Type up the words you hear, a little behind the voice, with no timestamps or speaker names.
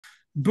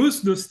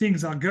both those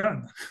things are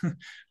gone.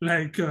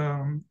 Like,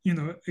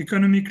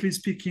 economically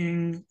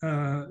speaking,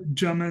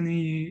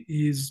 Germany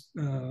is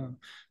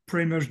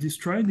pretty much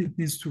destroyed. It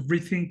needs to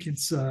rethink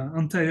its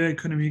entire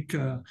economic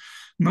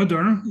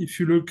model. If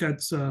you look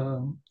at,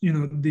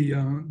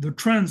 the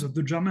trends of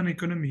the German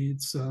economy,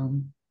 it's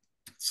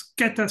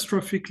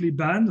catastrophically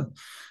bad.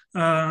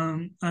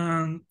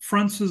 And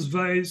France's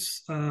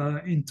voice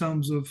in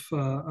terms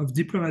of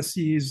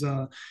diplomacy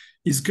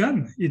is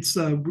gone.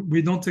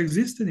 We don't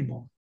exist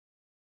anymore.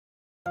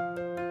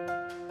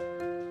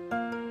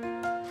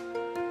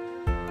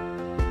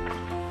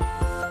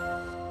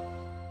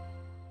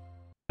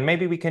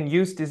 Maybe we can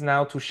use this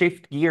now to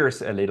shift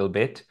gears a little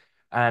bit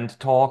and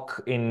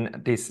talk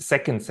in this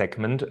second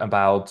segment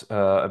about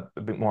a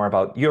bit more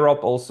about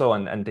Europe also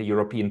and the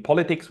European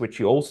politics, which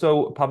you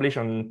also publish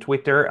on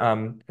Twitter.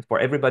 For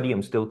everybody,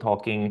 I'm still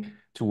talking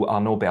to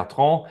Arnaud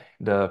Bertrand,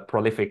 the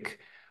prolific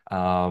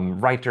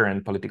writer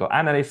and political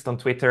analyst on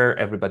Twitter.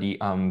 Everybody,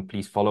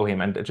 please follow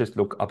him and just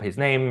look up his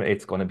name.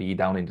 It's going to be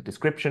down in the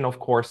description, of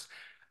course.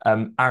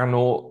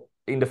 Arnaud,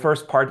 in the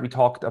first part, we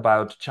talked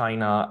about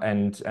China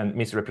and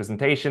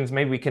misrepresentations.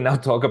 Maybe we can now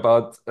talk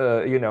about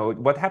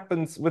what's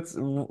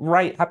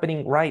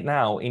happening right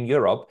now in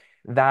Europe,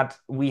 that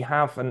we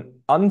have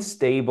an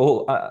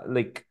unstable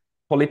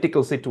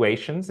political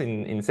situations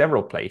in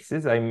several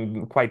places.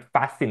 I'm quite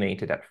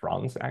fascinated at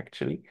France,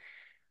 actually.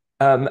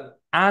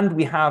 And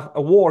we have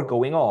a war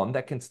going on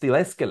that can still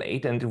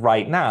escalate. And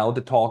right now,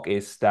 the talk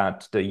is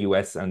that the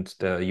US and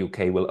the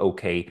UK will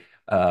okay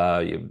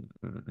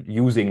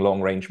using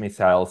long-range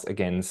missiles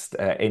against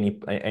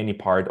any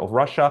part of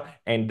Russia,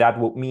 and that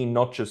would mean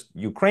not just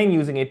Ukraine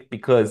using it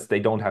because they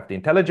don't have the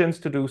intelligence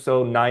to do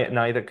so,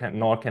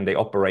 nor can they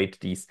operate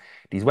these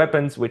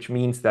weapons, which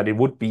means that it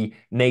would be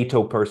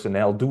NATO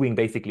personnel doing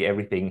basically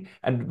everything.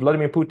 And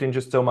Vladimir Putin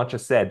just so much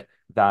as said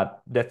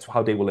that that's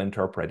how they will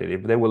interpret it.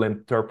 If they will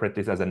interpret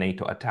this as a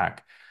NATO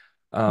attack.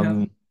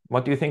 Yeah.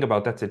 What do you think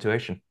about that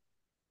situation?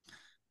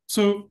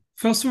 So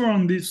first of all,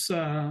 on this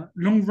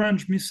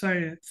long-range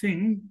missile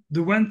thing,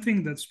 the one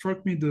thing that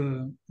struck me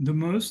the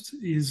most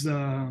is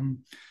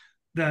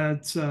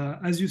that,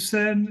 as you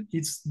said,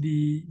 it's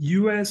the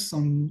US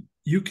and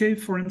UK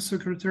Foreign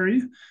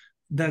Secretary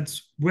that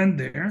went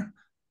there,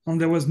 and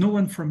there was no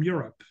one from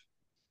Europe.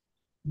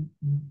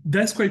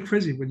 That's quite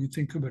crazy when you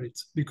think about it,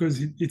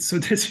 because it's a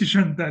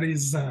decision that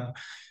is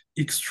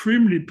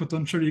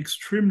potentially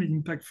extremely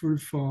impactful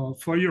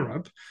for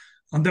Europe.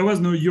 And there was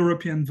no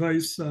European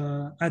voice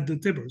at the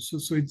table.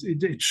 So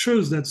it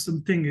shows that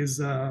something is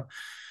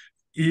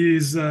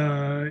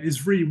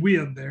really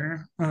weird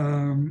there.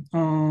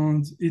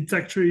 And it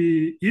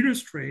actually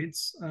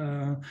illustrates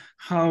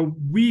how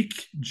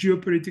weak,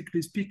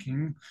 geopolitically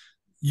speaking,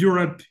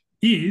 Europe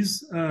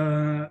is,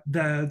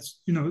 that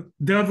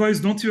their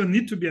voice don't even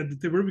need to be at the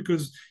table,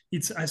 because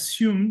it's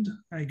assumed,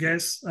 I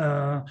guess,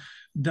 that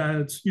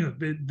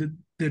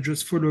they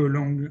just follow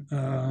along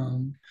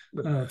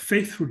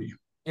faithfully.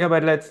 Yeah,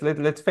 but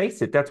let's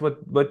face it. That's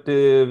what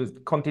the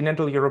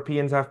continental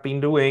Europeans have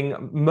been doing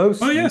Oh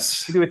mostly,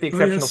 yes, with the oh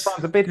exception of yes,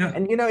 France a bit. yeah,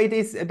 And it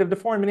is the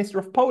foreign minister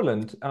of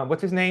Poland.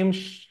 What's his name?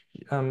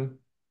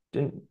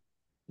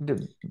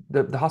 The,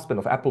 the husband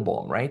of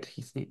Applebaum, right?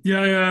 He's the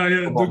yeah.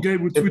 The Applebaum. guy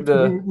It's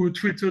the who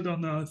tweeted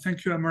on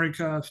 "Thank You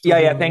America" after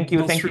Yeah, the thank you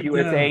Nord Stream. Yeah,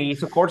 USA.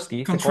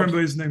 can't remember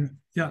his name.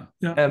 Yeah,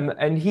 yeah,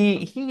 And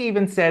he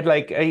even said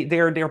like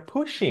they're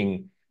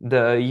pushing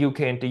the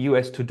UK and the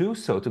US to do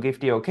so, to give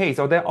the okay.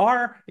 So there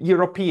are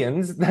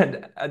Europeans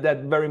that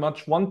very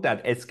much want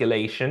that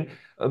escalation,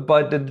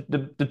 but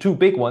the two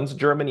big ones,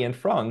 Germany and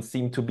France,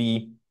 seem to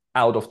be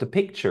out of the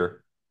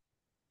picture.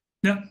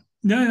 yeah.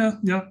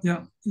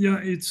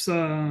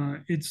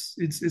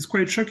 It's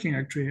quite shocking,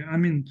 actually. I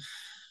mean,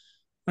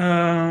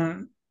 uh,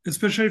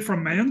 especially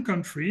from my own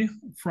country,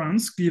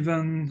 France,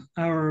 given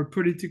our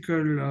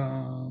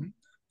political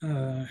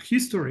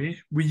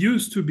history, we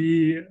used to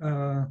be,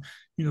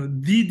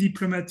 the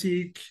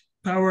diplomatic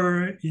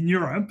power in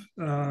Europe.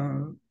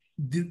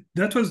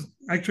 That was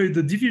actually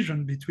the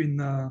division between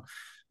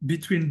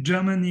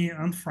Germany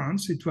and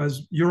France.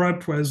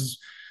 Europe was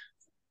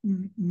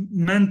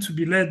meant to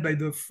be led by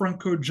the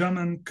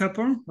Franco-German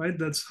couple, right?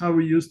 That's how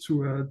we used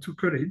to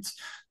call it.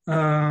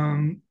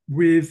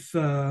 With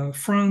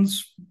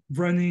France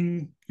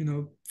running,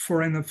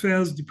 foreign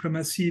affairs,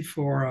 diplomacy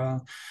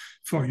for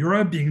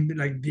Europe, being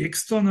like the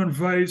external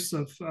voice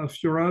of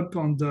Europe,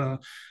 and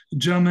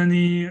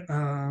Germany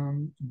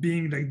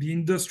being like the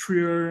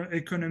industrial,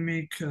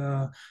 economic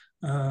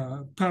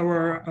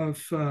power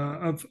of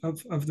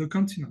the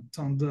continent.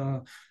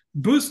 And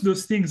both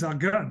those things are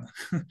gone.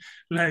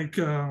 Like,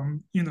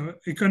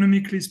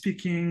 economically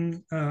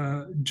speaking,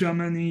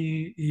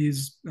 Germany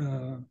is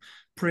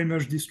pretty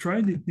much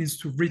destroyed. It needs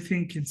to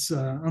rethink its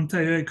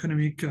entire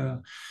economic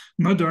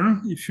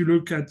model. If you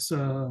look at,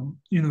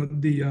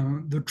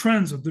 the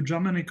trends of the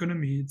German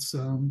economy, it's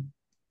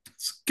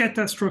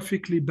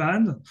catastrophically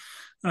bad.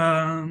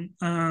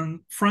 And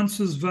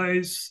France's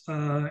voice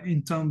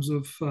in terms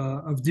of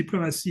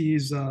diplomacy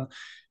is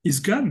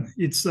gone.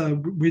 It's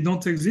we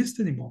don't exist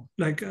anymore.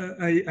 Like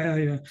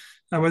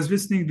I was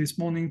listening this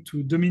morning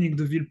to Dominique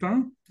de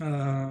Villepin,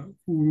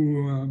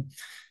 who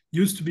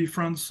used to be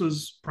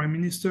France's prime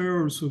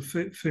minister, also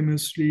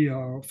famously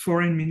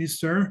foreign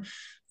minister.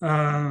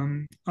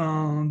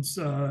 And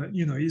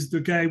he's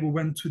the guy who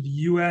went to the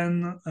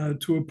UN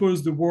to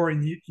oppose the war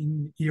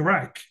in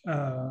Iraq.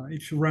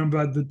 If you remember,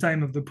 at the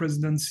time of the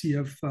presidency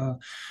of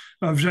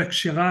Jacques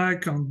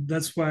Chirac, and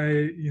that's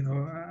why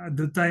at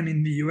the time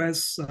in the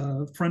US,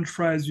 French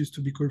fries used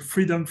to be called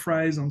freedom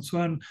fries, and so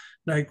on.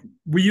 Like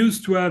we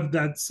used to have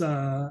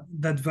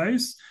that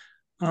voice,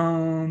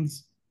 and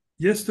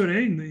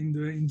yesterday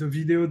in the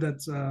video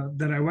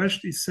that I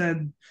watched,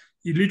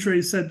 he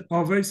literally said,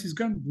 "Our voice is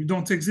gone. We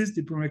don't exist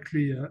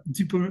diplomatically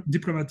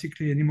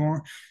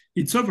anymore.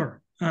 It's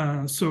over."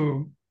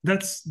 So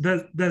that's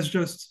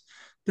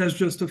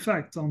just a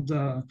fact. And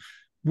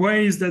why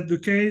is that the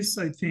case?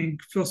 I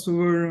think first of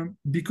all,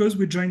 because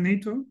we joined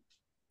NATO,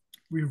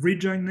 we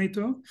rejoined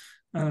NATO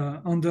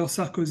under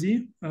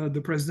Sarkozy,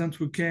 the president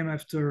who came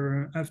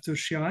after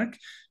Chirac.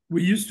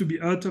 We used to be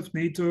out of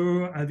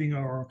NATO, having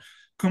our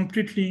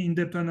completely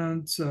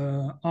independent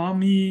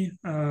army.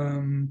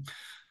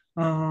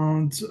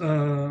 And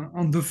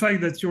the fact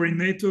that you're in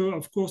NATO,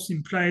 of course,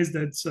 implies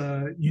that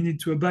you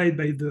need to abide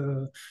by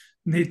the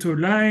NATO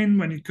line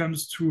when it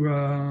comes to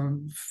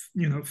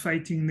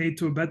fighting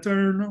NATO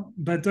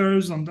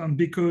battles, and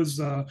because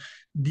the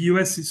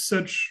US is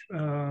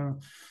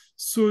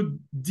so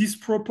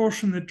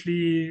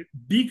disproportionately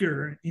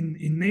bigger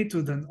in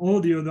NATO than all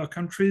the other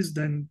countries,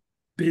 then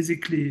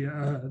basically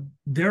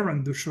they're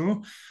on the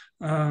show.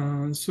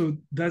 So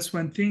that's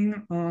one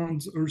thing.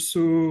 And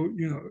also,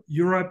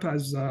 Europe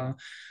has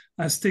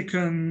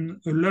taken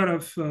a lot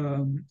of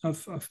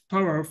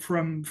power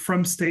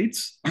from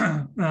states.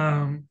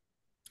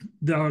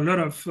 There are a lot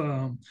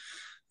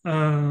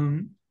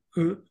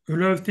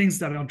of things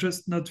that are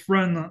just not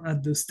run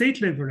at the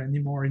state level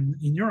anymore in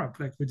Europe.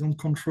 Like we don't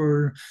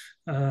control,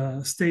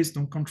 states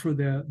don't control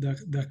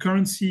their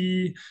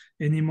currency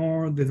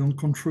anymore. They don't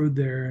control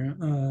their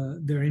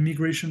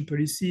immigration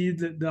policy.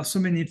 There are so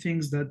many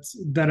things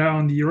that are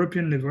on the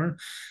European level,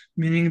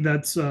 meaning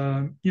that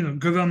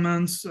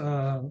governments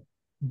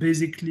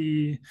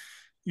basically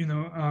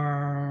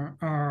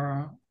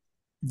are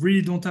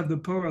really don't have the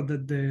power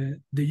that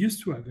they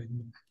used to have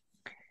anymore.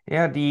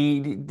 Yeah,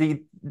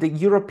 the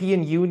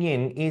European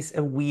Union is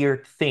a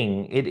weird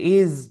thing. It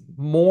is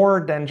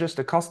more than just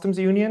a customs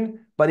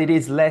union, but it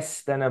is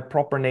less than a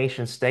proper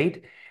nation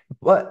state.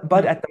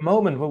 But at the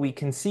moment, what we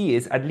can see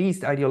is, at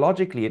least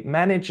ideologically, it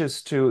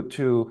manages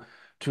to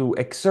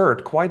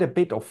exert quite a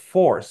bit of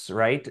force,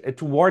 right,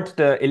 toward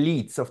the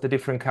elites of the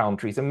different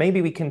countries. And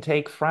maybe we can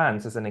take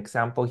France as an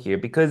example here,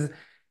 because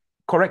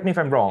correct me if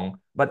I'm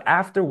wrong, but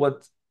after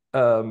what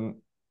Mr.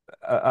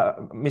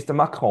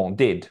 Macron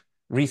did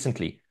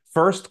recently,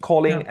 first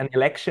calling an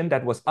election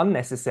that was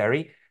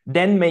unnecessary,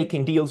 then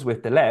making deals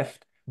with the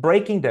left,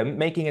 breaking them,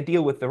 making a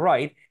deal with the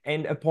right,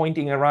 and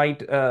appointing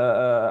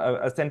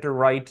a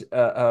center-right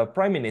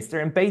prime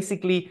minister. And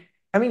basically,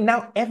 I mean,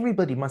 now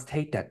everybody must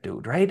hate that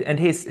dude, right? And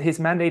his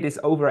mandate is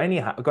over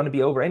anyhow, going to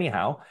be over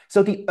anyhow.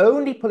 So the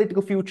only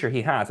political future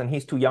he has, and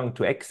he's too young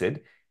to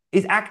exit,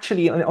 is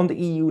actually on the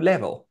EU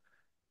level.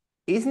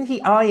 Isn't he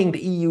eyeing the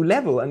EU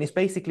level and is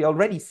basically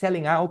already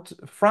selling out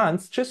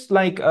France, just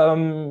like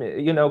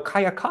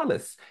Kaja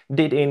Kallas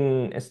did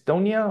in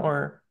Estonia,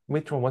 or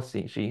which one was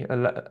she?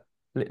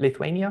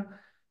 Lithuania?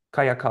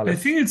 Kaja Kallas. I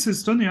think it's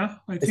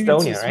Estonia.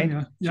 Estonia,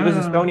 right? She was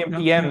Estonian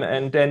PM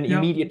and then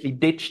immediately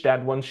ditched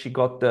that once she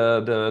got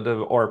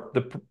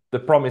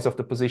the promise of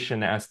the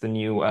position as the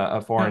new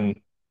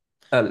foreign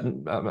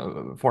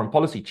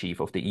policy chief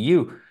of the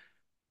EU.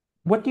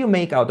 What do you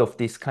make out of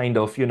this kind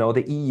of,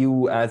 the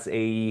EU as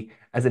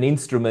an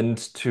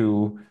instrument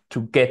to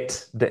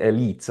get the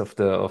elites of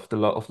the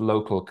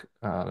local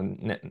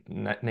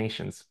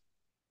nations?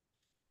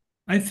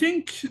 I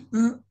think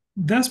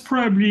that's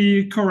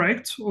probably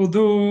correct.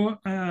 Although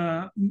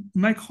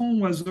Macron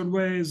was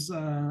always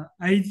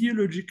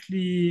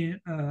ideologically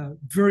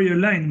very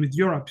aligned with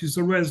Europe. He's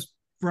always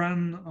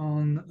run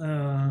on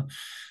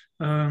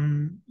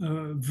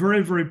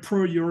very, very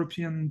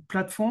pro-European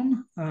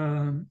platform.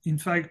 In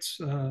fact,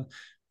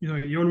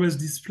 he always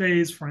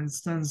displays, for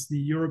instance, the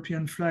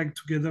European flag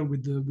together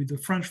with the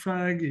French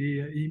flag.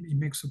 He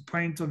makes a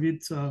point of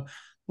it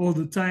all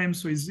the time.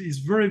 So he's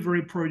very,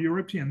 very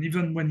pro-European,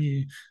 even when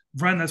he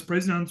ran as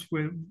president,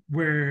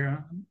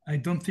 where I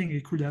don't think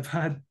he could have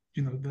had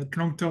that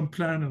long-term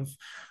plan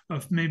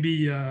of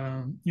maybe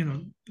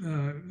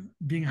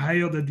being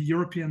hired at the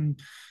European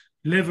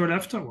level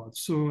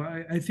afterwards. So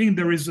I think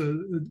there is a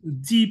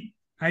deep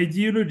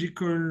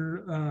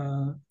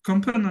ideological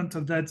component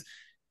of that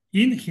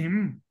in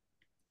him,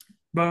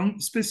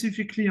 but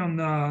specifically on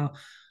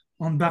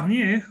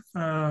Barnier,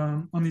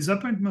 on his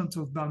appointment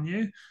of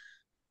Barnier,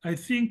 I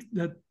think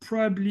that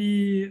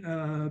probably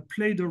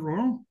played a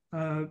role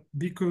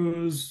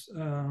because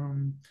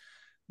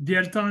The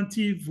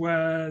alternative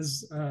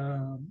was,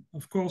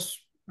 of course,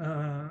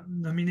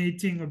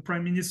 nominating a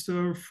prime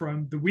minister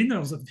from the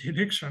winners of the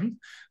election,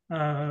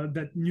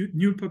 that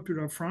new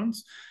Popular Front,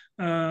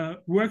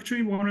 who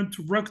actually wanted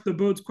to rock the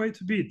boat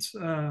quite a bit.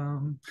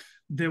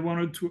 They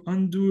wanted to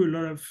undo a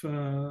lot of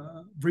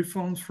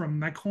reforms from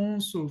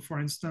Macron. So, for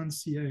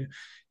instance,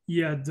 he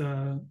had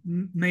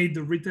made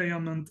the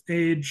retirement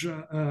age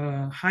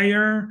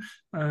higher.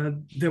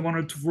 They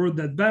wanted to roll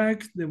that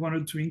back. They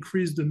wanted to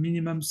increase the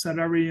minimum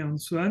salary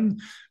and so on.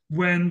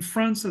 When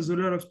France has a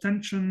lot of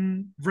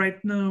tension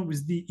right now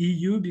with the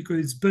EU because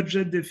its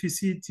budget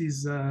deficit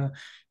is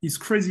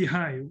crazy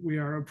high. We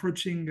are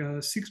approaching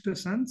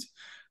 6%.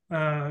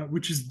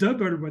 Which is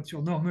double what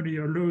you're normally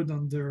allowed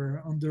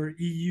under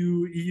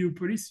EU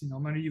policy.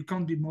 Normally, you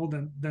can't be more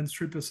than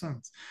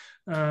 3%.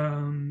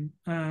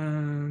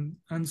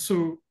 And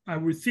so I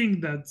would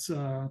think that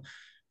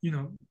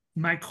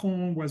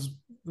Macron was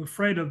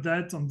afraid of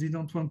that and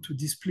didn't want to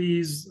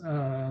displease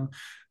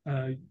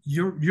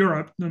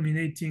Europe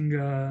nominating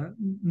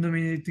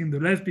the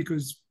left,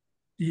 because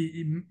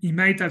he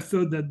might have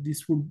thought that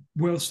this would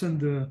worsen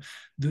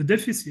the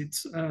deficit.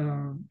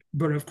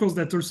 But of course,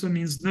 that also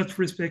means not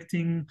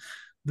respecting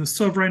the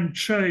sovereign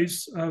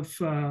choice of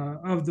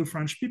the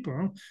French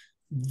people.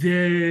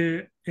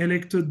 They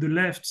elected the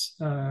left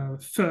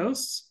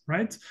first,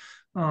 right?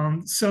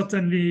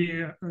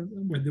 Certainly,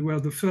 well, they were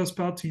the first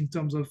party in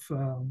terms of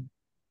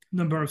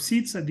number of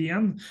seats at the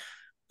end.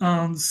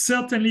 And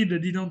certainly, they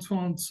didn't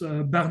want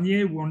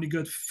Barnier, who only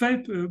got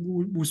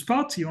whose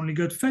party only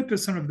got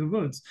 5% of the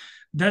votes.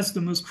 That's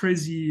the most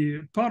crazy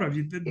part of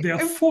it. They are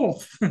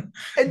fourth.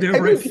 They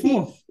were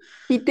fourth.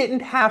 He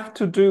didn't have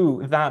to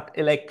do that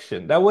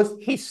election. That was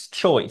his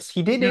choice.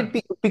 He did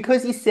it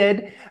because he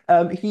said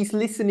he's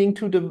listening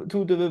to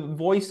the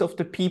voice of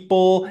the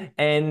people,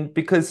 and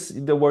because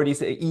there were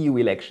these EU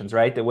elections,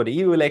 right? There were the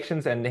EU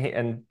elections, and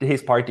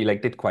his party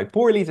did quite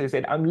poorly. So he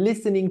said, "I'm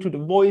listening to the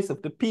voice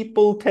of the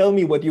people. Tell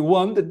me what you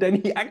want." And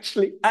then he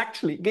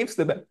actually gives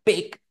them a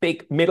big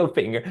middle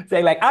finger,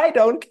 saying "I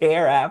don't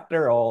care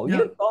after all.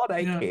 You thought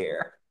I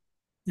care."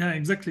 Yeah,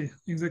 exactly.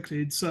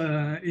 It's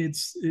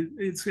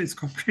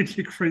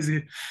completely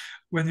crazy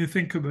when you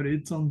think about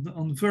it,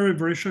 and very,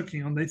 very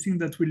shocking. And I think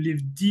that will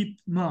leave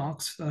deep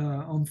marks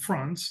on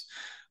France.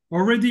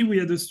 Already, we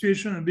had a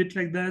situation a bit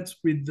like that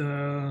with,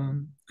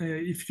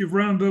 if you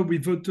remember, we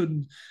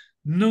voted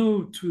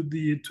no to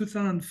the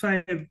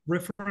 2005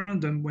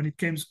 referendum when it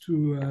came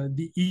to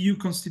the EU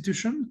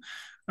constitution.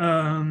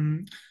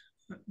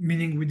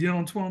 Meaning we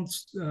didn't want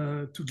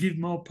to give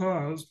more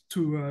powers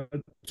to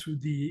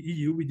the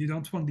EU. We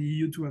didn't want the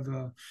EU to have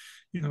a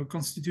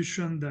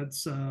constitution that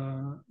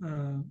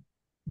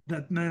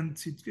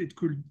meant it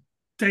could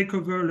take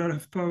over a lot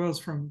of powers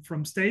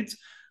from states,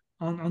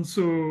 and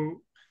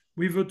so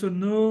we voted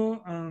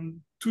no.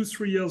 And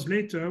 2-3 years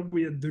later,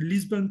 we had the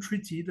Lisbon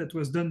Treaty that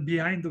was done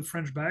behind the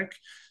French back,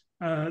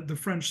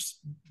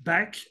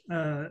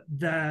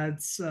 that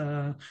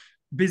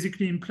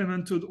basically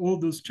implemented all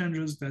those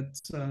changes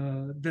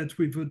that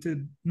we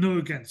voted no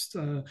against.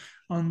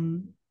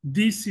 And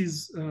this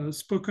is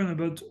spoken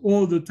about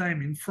all the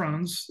time in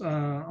France,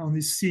 and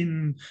is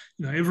seen,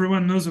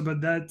 everyone knows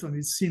about that, and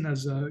it's seen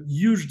as a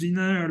huge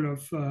denial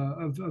of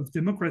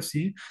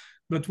democracy.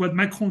 But what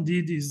Macron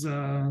did is,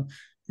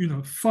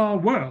 far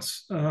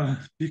worse,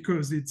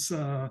 because it's,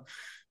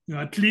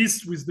 at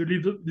least with the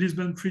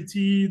Lisbon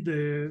Treaty,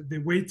 they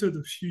waited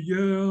a few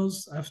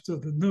years after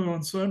the no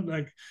and so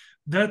on.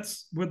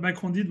 That's what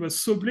Macron did was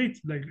so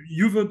blatant.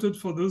 You voted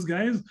for those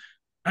guys,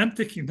 I'm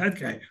taking that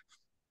guy.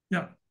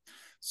 Yeah.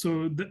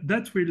 So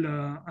that will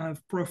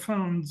have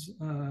profound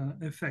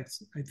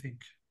effects, I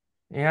think.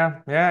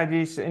 Yeah, it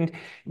is.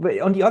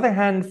 But on the other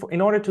hand, in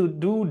order to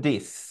do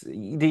this,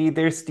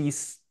 there's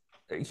these.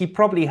 He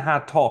probably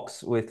had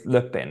talks with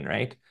Le Pen,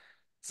 right?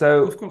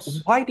 So of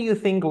course. Why do you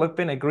think Le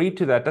Pen agreed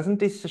to that? Doesn't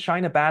this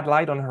shine a bad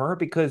light on her?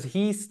 Because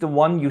he's the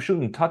one you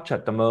shouldn't touch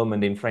at the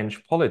moment in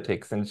French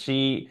politics, and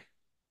she.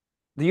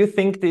 Do you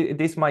think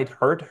this might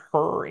hurt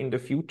her in the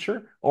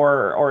future,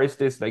 or is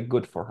this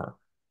good for her?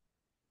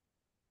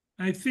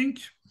 I think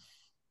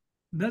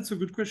that's a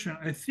good question.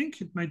 I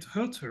think it might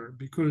hurt her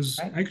because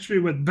actually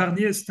what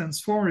Barnier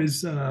stands for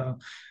is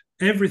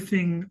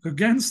everything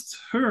against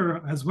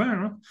her as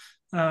well,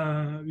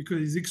 because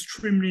he's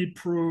extremely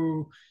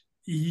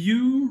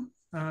pro-EU,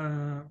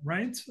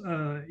 right?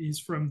 He's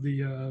from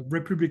the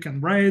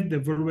Republican right.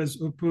 They've always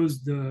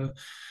opposed the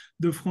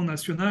Front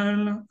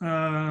National.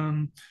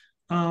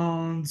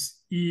 And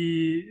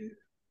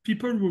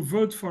people who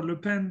vote for Le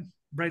Pen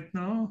right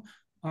now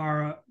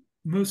are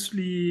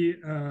mostly,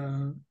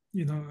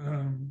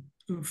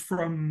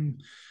 from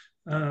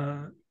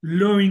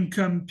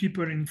low-income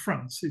people in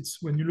France.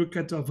 It's when you look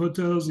at our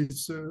voters,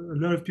 it's a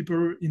lot of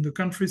people in the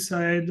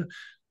countryside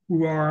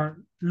who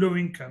are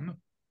low-income.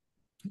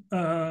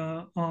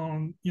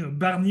 Barnier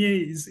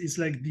is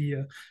like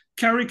the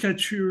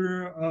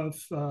caricature of,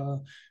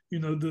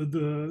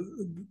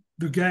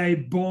 the guy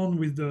born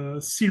with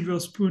the silver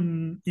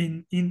spoon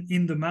in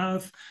the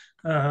mouth,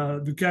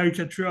 the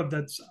caricature of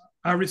that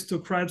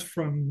aristocrat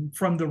from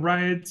the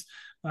right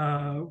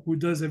who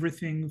does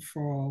everything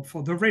for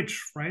the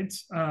rich, right?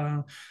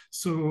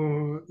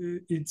 So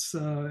it's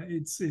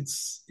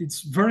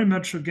very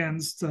much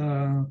against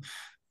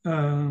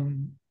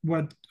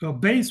what a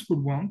base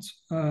would want.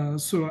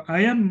 So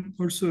I am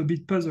also a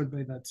bit puzzled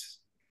by that,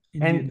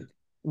 indeed. And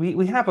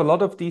we have a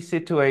lot of these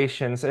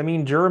situations. I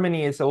mean,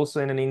 Germany is also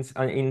in an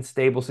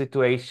unstable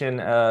situation.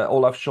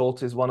 Olaf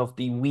Scholz is one of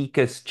the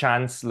weakest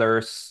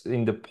chancellors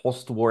in the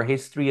post-war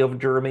history of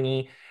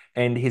Germany,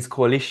 and his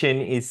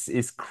coalition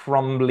is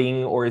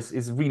crumbling or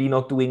is really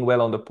not doing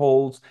well on the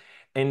polls.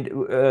 And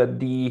I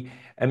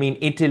mean,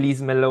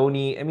 Italy's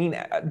Meloni. I mean,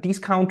 these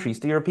countries,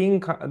 the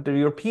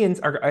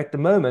Europeans are at the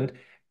moment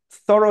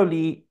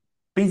thoroughly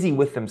busy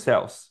with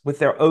themselves, with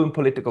their own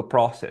political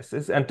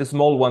processes, and the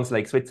small ones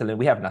like Switzerland,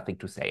 we have nothing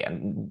to say,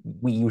 and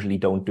we usually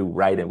don't do,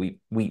 right? And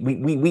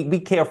we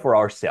care for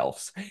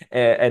ourselves,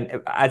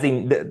 and as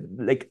in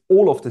like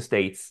all of the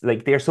states,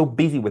 like they're so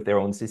busy with their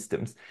own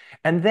systems,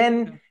 and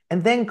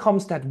then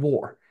comes that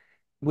war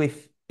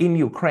with in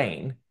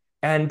Ukraine,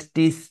 and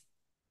this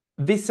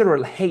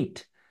visceral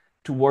hate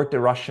toward the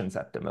Russians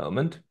at the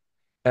moment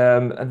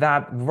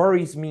that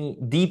worries me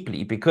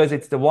deeply because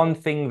it's the one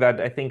thing that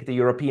I think the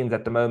Europeans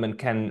at the moment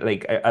can,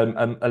 like,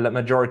 a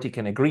majority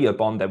can agree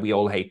upon that we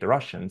all hate the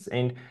Russians.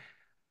 And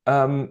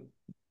um,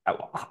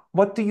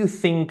 what do you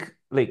think,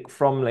 like,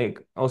 from like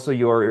also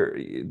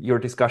your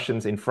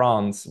discussions in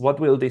France?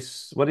 What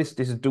is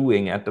this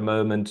doing at the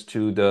moment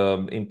to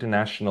the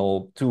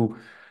international to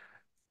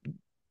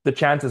the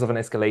chances of an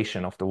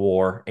escalation of the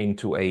war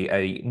into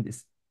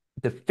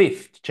the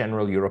fifth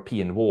general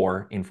European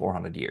war in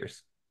 400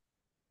 years?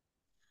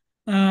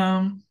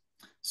 Um,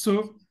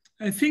 so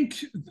I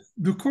think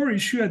the core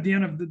issue at the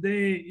end of the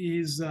day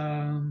is,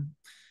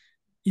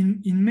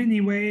 in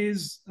many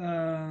ways,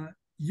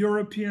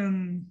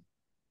 European.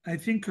 I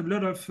think a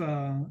lot of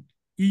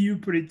EU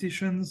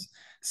politicians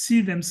see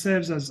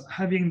themselves as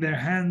having their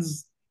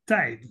hands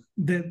tied.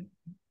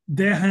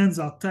 Their hands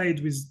are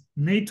tied with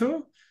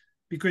NATO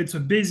because it's a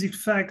basic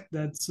fact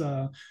that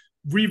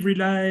we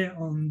rely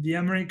on the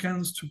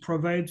Americans to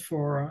provide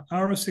for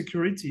our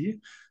security.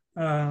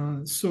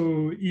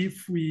 So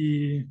if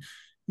we,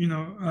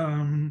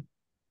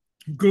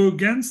 go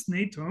against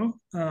NATO,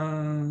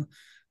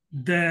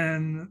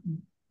 then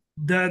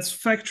that's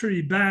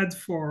factually bad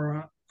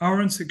for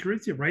our own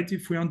security, right?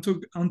 If we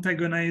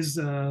antagonize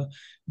the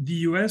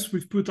US,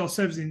 we've put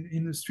ourselves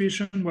in a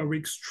situation where we're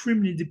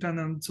extremely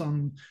dependent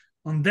on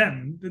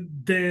them.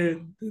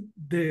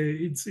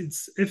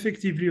 It's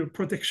effectively a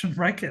protection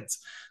racket,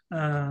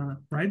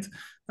 right?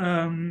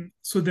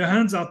 So their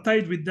hands are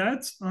tied with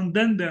that, and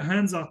then their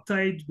hands are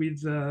tied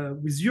with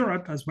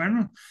Europe as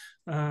well,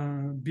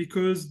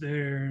 because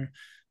there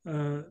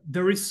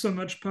is so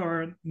much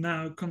power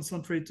now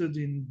concentrated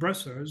in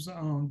Brussels,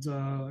 and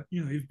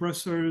if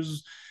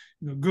Brussels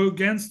go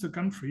against the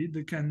country,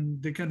 they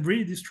can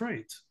really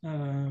destroy it.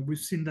 We've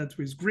seen that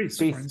with Greece,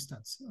 for Please.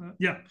 instance.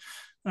 Yeah,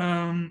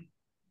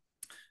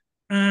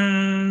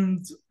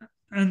 and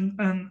and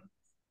and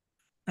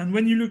and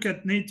when you look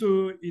at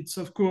NATO, it's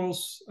of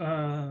course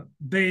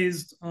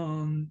based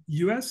on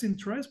US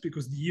interests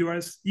because the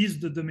US is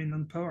the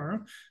dominant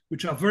power,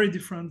 which are very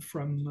different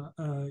from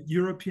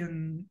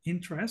European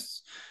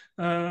interests.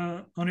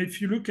 And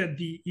if you look at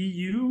the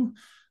EU,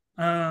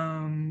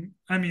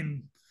 I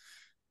mean,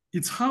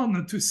 it's hard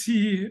not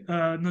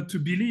to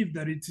believe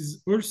that it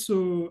is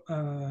also,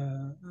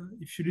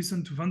 if you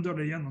listen to von der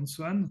Leyen and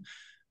so on,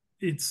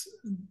 it's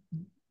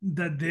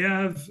that they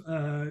have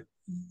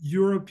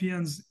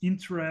Europeans'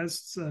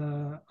 interests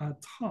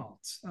at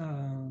heart.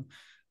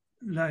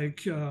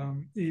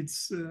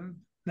 It's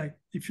like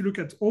if you look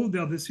at all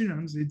their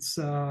decisions, it's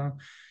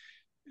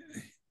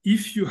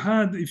if you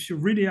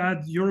really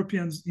had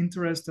Europeans'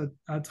 interest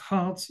at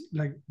heart,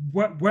 like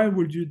why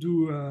would you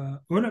do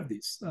all of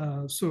this?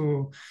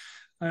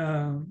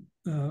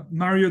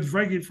 Mario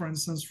Draghi, for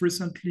instance,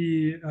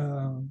 recently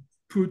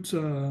put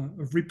a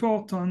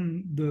report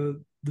on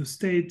the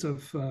state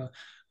of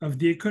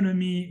the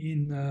economy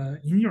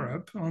in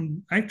Europe,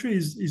 and actually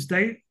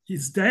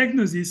his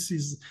diagnosis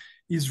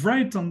is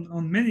right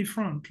on many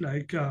fronts.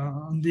 Like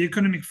on the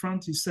economic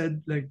front, he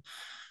said like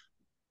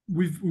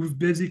we've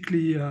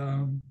basically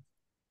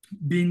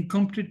been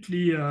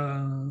completely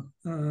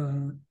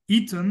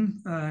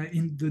eaten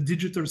in the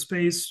digital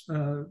space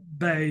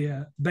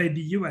by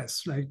the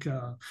US. Like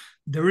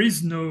there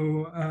is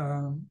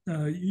no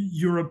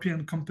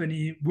European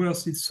company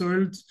worth its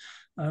salt.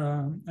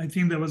 I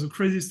think there was a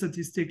crazy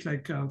statistic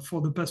like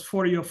for the past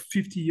 40 or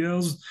 50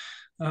 years,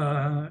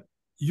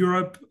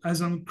 Europe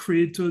hasn't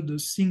created a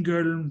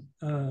single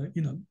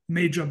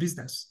major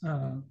business.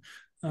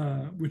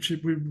 Which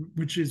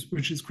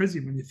is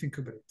crazy when you think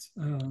about it.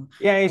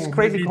 Yeah, it's Or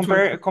crazy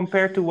maybe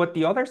compared to what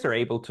the others are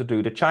able to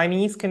do. The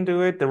Chinese can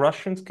do it, the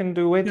Russians can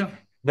do it, yeah,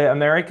 the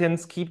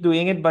Americans keep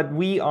doing it, but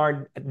we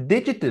are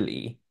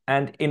digitally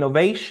and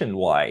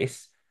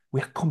innovation-wise,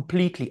 we are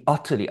completely,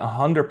 utterly,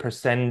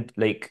 100%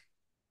 like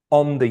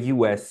on the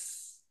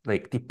US,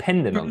 like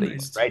dependent on the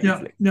US, organized. right? It's Yeah,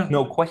 like yeah.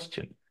 no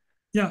question.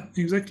 Yeah,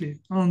 exactly.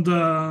 On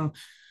the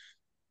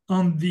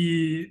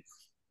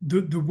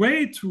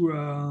way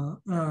to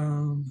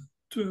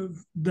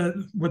that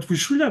what we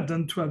should have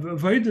done to have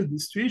avoided the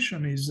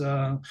situation is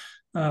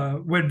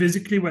well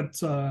basically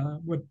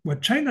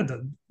what China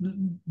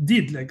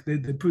did like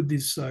they put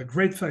this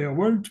great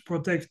firewall to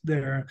protect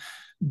their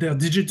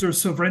digital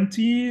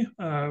sovereignty,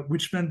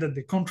 which meant that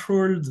they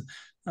controlled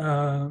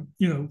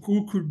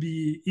who could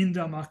be in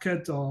their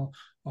market or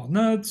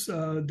not.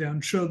 They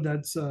ensured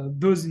that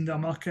those in their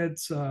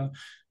markets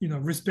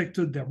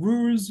respected their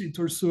rules. It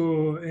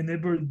also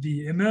enabled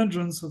the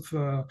emergence of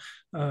a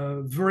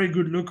very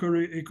good local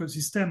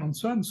ecosystem and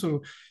so on.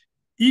 So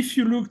if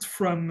you looked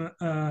from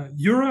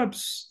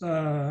Europe's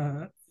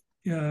from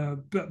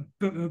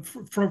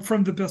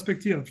the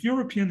perspective of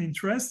European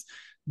interests,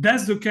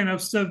 that's the kind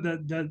of stuff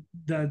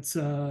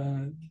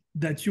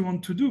that you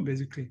want to do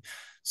basically.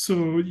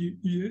 So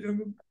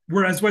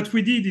whereas what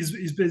we did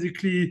is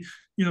basically,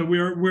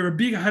 we're a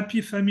big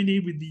happy family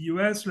with the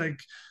US.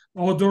 Like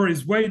our door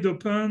is wide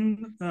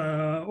open.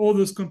 All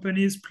those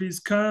companies, please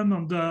come.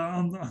 And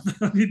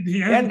in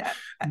the end,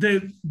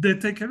 And they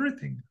take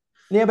everything.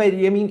 yeah, but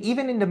I mean,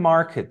 even in the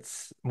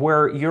markets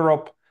where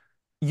Europe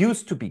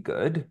used to be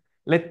good,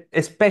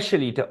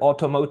 especially the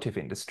automotive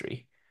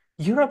industry,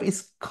 Europe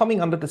is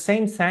coming under the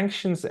same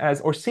sanctions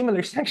as, or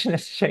similar sanctions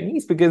as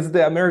Chinese, because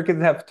the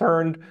Americans have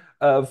turned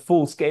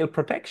full-scale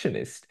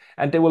protectionist,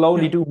 and they will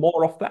only Yeah, do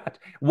more of that,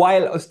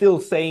 while still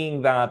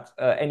saying that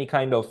any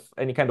kind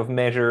of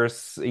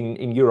measures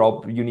in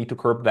Europe, you need to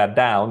curb that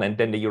down, and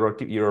then the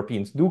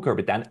Europeans do curb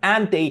it down,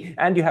 and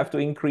you have to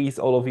increase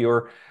all of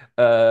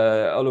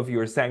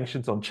your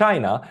sanctions on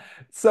China.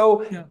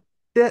 So yeah,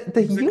 the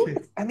exactly.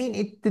 US, I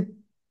mean,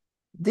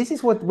 this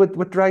is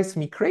what drives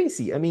me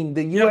crazy. I mean,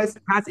 the Yeah, US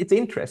has its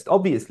interest,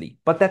 obviously,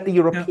 but that the yeah,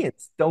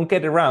 Europeans don't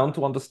get around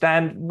to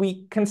understand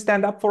we can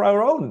stand up for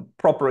our own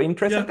proper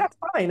interests, and yeah. that's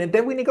fine. And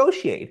then we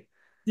negotiate.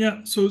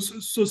 Yeah, so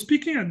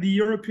speaking at the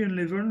European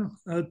level,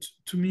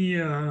 to me,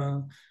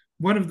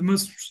 one of the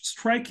most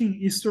striking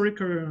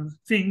historical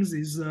things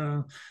is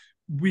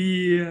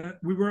we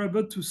were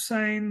about to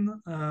sign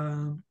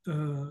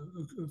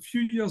a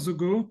few years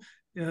ago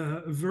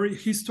a very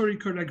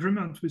historical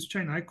agreement with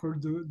China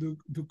called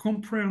the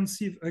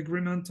Comprehensive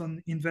Agreement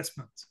on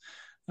Investment,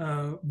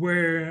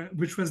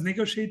 which was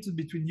negotiated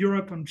between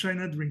Europe and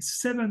China during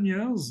 7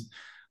 years,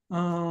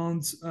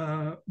 and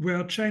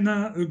where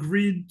China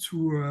agreed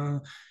to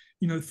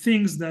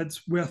things that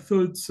were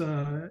thought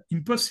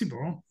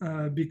impossible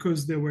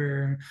because they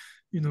were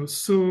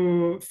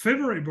so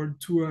favorable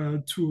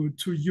to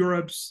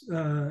Europe's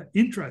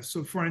interests.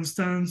 So, for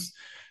instance,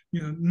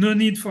 no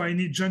need for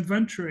any joint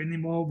venture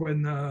anymore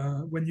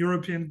when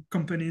European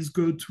companies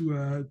go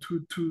to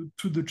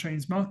the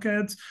Chinese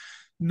market.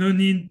 No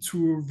need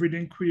to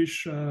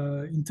relinquish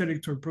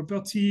intellectual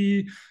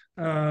property.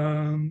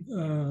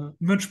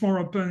 Much more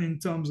open in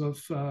terms of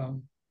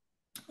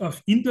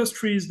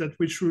industries that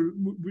we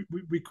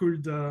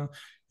could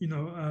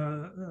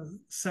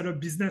set up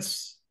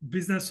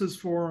businesses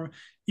for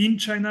in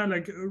China,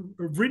 like a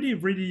really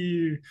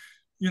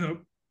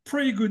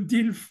pretty good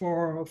deal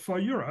for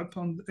Europe,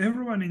 and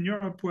everyone in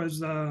Europe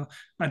was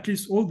at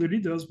least all the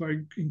leaders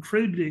were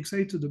incredibly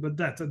excited about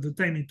that. At the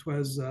time, it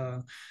was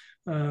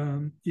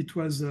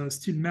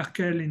still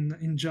Merkel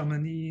in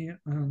Germany,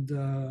 and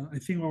I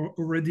think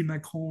already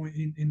Macron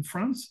in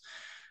France.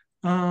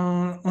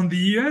 And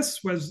the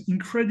US was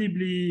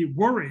incredibly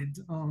worried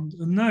and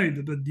annoyed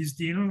about this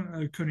deal,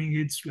 calling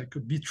it like a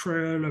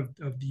betrayal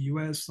of the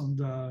US and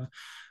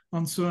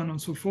so on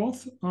and so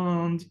forth.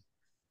 And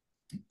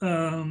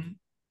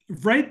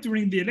right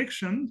during the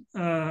election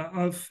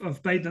of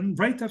Biden,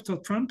 right after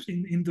Trump,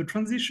 in the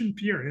transition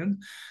period,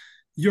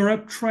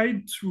 Europe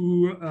tried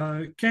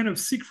to kind of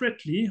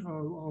secretly,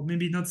 or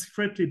maybe not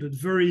secretly, but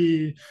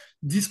very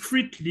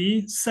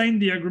discreetly sign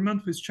the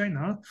agreement with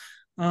China.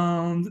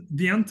 And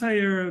the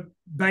entire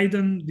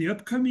the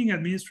upcoming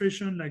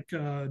administration, like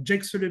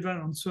Jake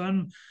Sullivan and so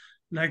on,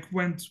 like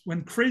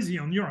went crazy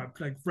on Europe,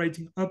 like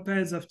writing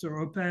op-eds after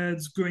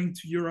op-eds, going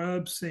to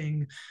Europe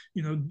saying,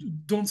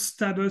 don't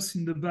stab us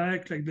in the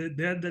back. Like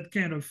they had that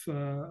kind of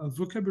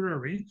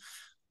vocabulary.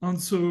 And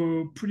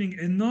so putting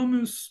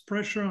enormous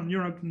pressure on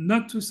Europe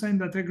not to sign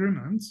that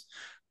agreement.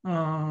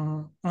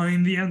 And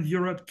in the end,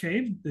 Europe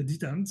caved, they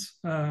didn't.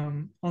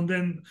 And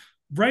then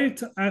right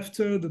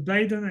after the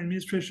Biden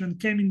administration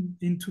came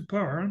into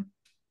power,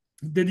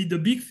 they did a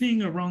big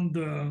thing around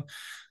the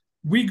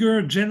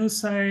Uyghur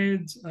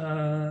genocide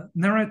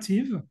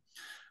narrative,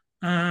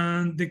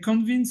 and they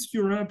convinced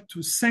Europe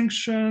to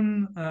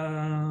sanction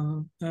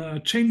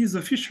Chinese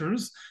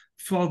officials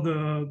for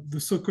the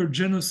so-called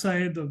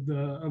genocide of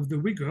the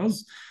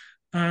Uyghurs.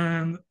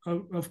 And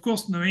of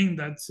course, knowing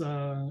that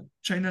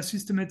China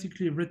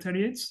systematically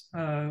retaliates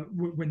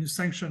when you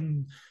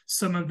sanction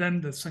some of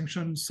them, that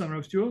sanction some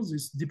of yours,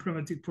 is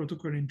diplomatic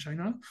protocol in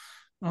China.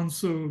 And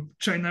so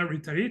China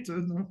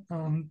retaliated,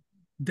 and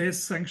they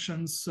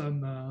sanctioned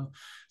some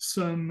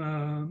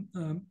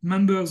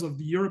members of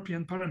the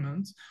European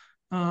Parliament.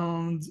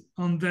 and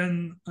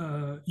then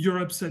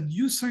Europe said,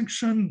 "You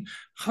sanction?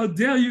 How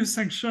dare you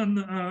sanction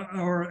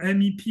our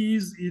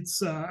MEPs?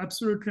 It's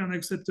absolutely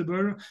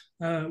unacceptable.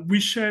 We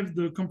shaved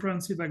the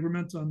comprehensive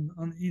agreement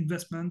on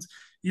investment.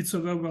 It's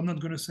over. We're not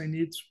going to sign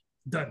it.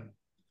 Done."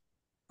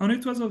 And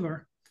it was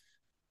over.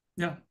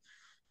 Yeah.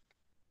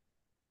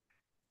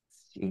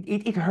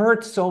 It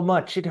hurts so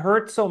much. It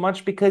hurts so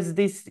much because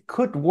this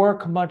could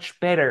work much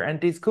better and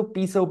this could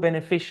be so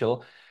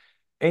beneficial.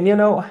 And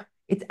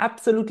it's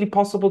absolutely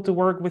possible to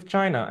work with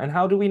China. And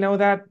how do we know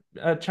that?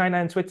 China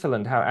and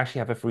Switzerland actually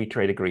have a free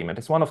trade agreement.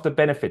 It's one of the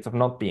benefits of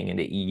not being in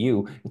the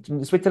EU.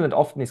 Switzerland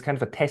often is kind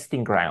of a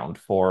testing ground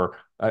for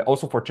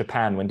also for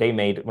Japan when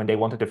they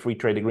wanted a free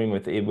trade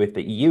agreement with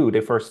the EU. They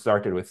first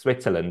started with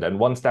Switzerland, and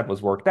once that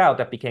was worked out,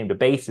 that became the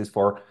basis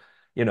for a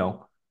Yeah.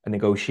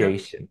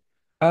 negotiation.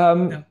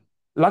 Yeah.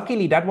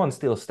 Luckily, that one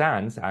still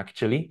stands,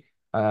 actually.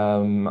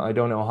 I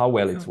don't know how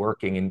well Yeah. it's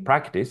working in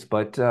practice,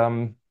 but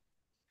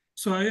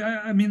So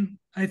I mean,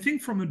 I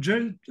think from a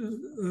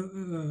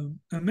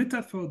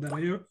metaphor that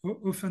I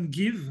often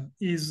give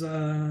is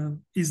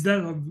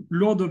that of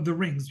Lord of the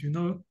Rings.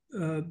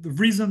 The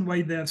reason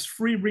why there's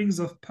three rings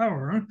of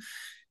power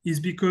is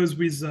because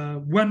with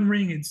one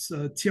ring it's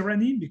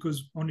tyranny,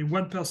 because only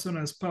one person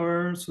has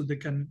power, so they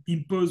can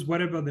impose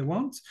whatever they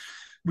want.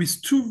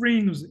 With two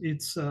rings,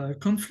 it's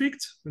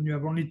conflict. When you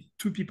have only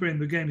two people in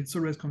the game, it's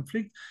always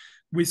conflict.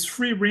 With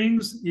three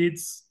rings,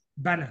 it's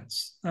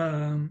balance.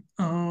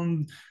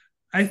 And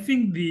I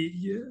think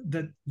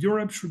that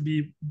Europe should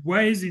be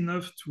wise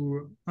enough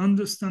to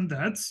understand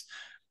that,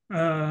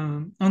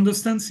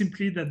 understand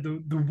simply that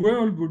the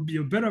world will be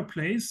a better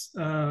place,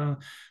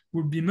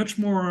 will be much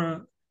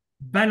more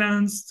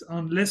balanced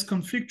and less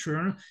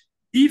conflictual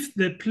if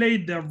they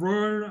played their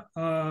role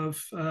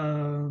of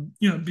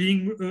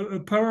being a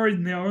power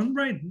in their own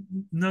right,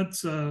 not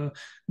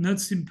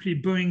simply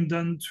bowing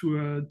down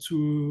to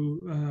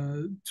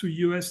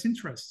US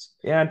interests.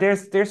 yeah,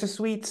 there's a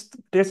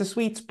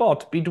sweet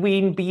spot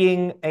between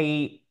being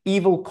a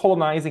evil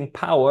colonizing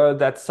power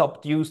that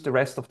subdues the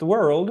rest of the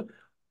world,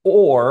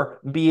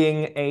 or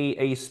being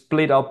a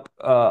split up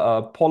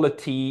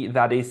polity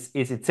that is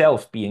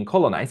itself being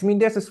colonized. I mean,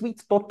 there's a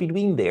sweet spot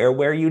between there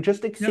where you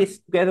just Yeah,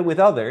 exist together with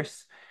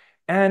others,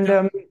 and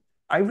yeah.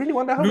 I really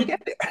wonder how we Look,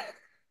 get there.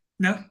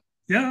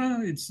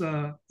 yeah, it's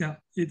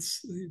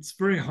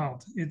very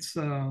hard. It's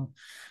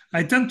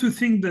I tend to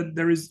think that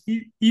there is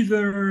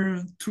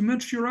either too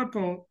much Europe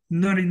or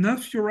not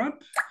enough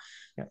Europe.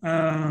 Yeah.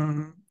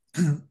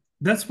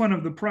 That's one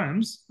of the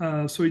problems.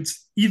 So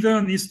it's either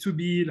needs to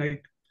be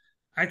like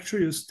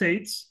actually a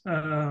state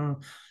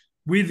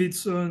with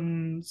its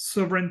own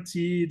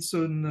sovereignty, its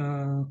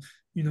own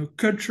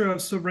culture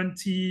of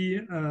sovereignty,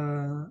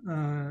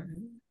 on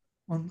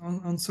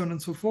so on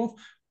and so forth,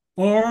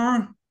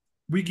 or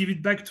we give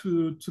it back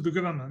to the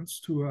governments,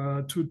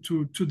 to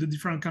the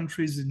different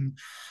countries in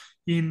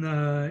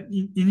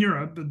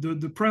Europe. But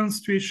the present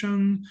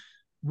situation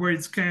where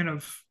it's kind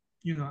of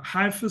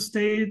half a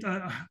state,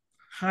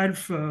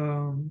 half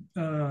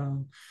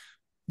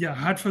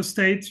half a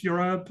state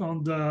Europe,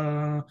 and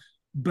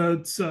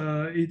but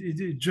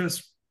it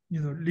just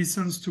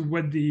listens to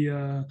what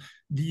the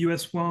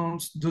US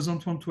wants,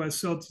 doesn't want to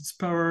assert its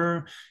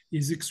power,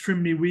 is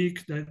extremely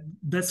weak.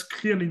 That's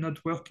clearly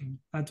not working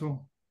at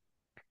all.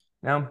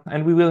 Now,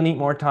 and we will need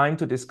more time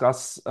to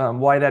discuss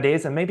why that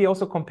is and maybe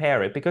also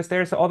compare it, because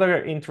there's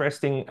other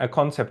interesting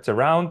concepts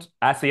around.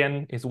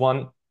 ASEAN is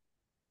one.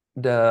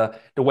 The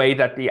way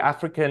that the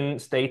African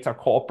states are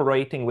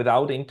cooperating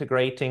without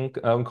integrating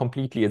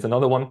completely is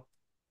another one.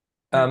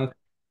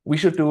 We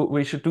should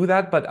do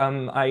that, but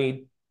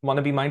I want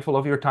to be mindful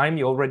of your time.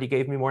 You already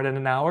gave me more than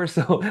an hour.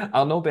 So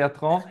Arnaud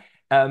Bertrand,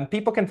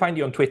 people can find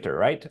you on Twitter,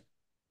 right?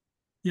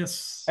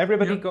 Yes.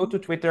 Everybody Yeah. go to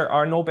Twitter,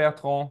 Arnaud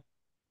Bertrand.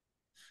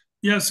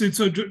 Yes, it's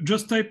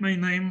just type my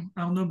name,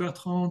 Arnaud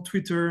Bertrand,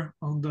 Twitter,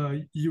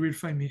 and you will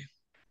find me.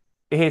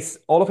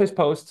 All of his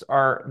posts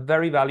are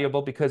very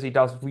valuable because he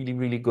does really,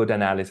 really good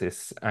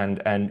analysis,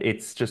 and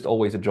it's just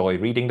always a joy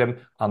reading them.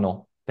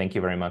 Arnaud, thank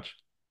you very much.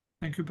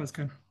 Thank you,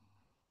 Pascal.